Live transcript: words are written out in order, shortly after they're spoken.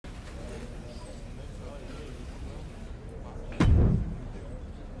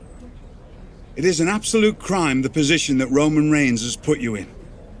It is an absolute crime, the position that Roman Reigns has put you in.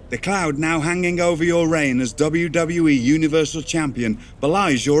 The cloud now hanging over your reign as WWE Universal Champion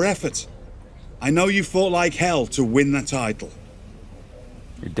belies your effort. I know you fought like hell to win the title.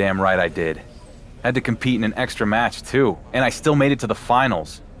 You're damn right I did. Had to compete in an extra match too, and I still made it to the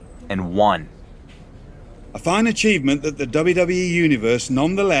finals. And won. A fine achievement that the WWE Universe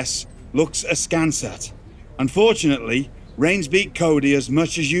nonetheless looks askance at. Unfortunately, Reigns beat Cody as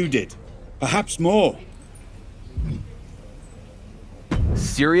much as you did. Perhaps more.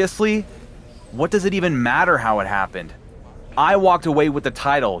 Seriously? What does it even matter how it happened? I walked away with the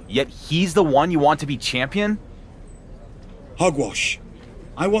title, yet he's the one you want to be champion? Hogwash.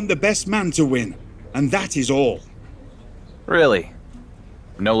 I want the best man to win, and that is all. Really?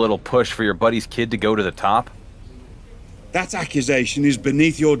 No little push for your buddy's kid to go to the top? That accusation is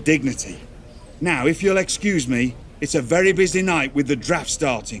beneath your dignity. Now, if you'll excuse me, it's a very busy night with the draft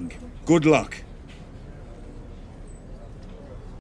starting. Good luck.